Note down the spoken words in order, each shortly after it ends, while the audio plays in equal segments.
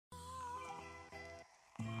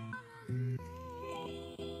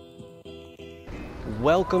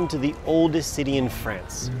Welcome to the oldest city in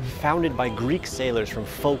France. Founded by Greek sailors from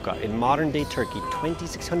Phoca in modern-day Turkey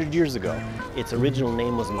 2,600 years ago, its original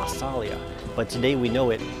name was Massalia, but today we know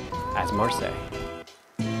it as Marseille.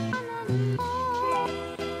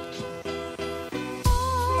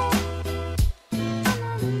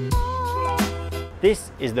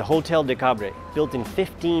 This is the Hotel de Cabre, built in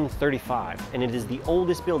 1535, and it is the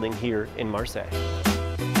oldest building here in Marseille.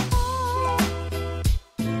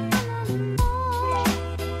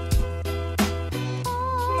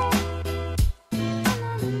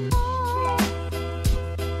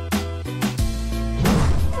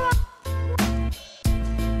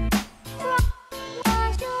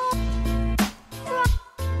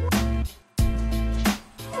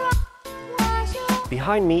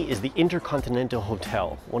 Behind me is the Intercontinental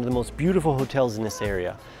Hotel, one of the most beautiful hotels in this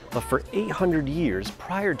area. But for 800 years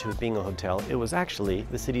prior to it being a hotel, it was actually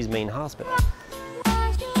the city's main hospital.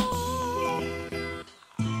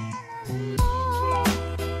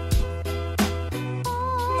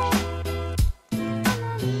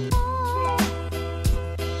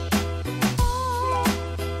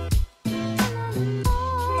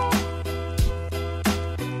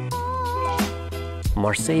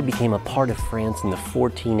 Marseille became a part of France in the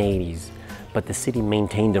 1480s, but the city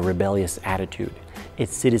maintained a rebellious attitude.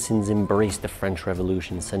 Its citizens embraced the French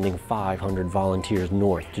Revolution, sending 500 volunteers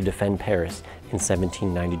north to defend Paris in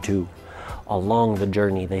 1792. Along the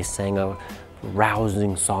journey, they sang a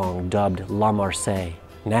rousing song dubbed La Marseillaise,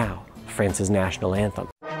 now France's national anthem.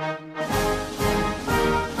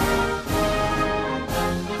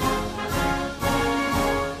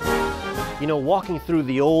 You know, walking through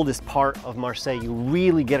the oldest part of Marseille, you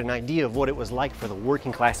really get an idea of what it was like for the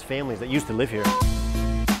working class families that used to live here.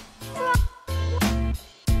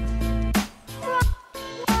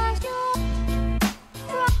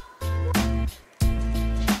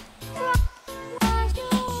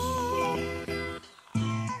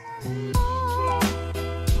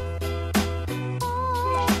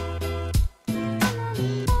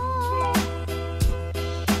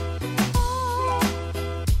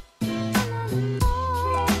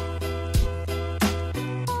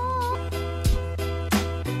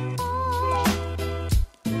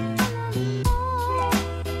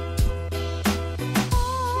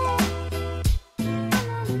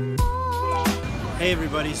 Hey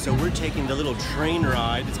everybody, so we're taking the little train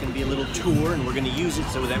ride. It's going to be a little tour, and we're going to use it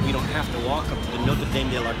so that we don't have to walk up to the Notre Dame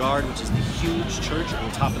de la Garde, which is the huge church on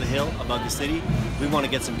the top of the hill above the city. We want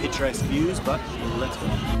to get some picturesque views, but let's go.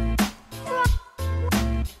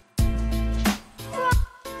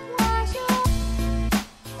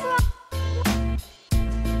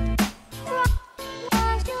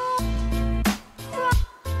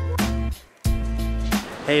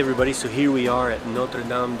 Hey everybody, so here we are at Notre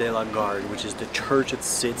Dame de la Garde, which is the church that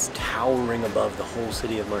sits towering above the whole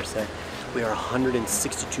city of Marseille. We are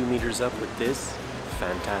 162 meters up with this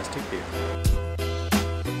fantastic view.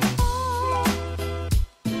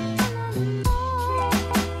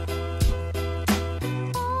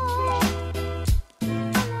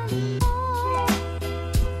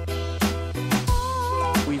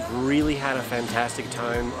 We've really had a fantastic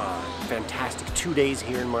time, fantastic 2 days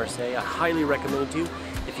here in Marseille. I highly recommend it to you.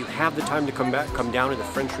 If you have the time to come down to the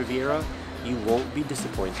French Riviera, you won't be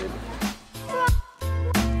disappointed.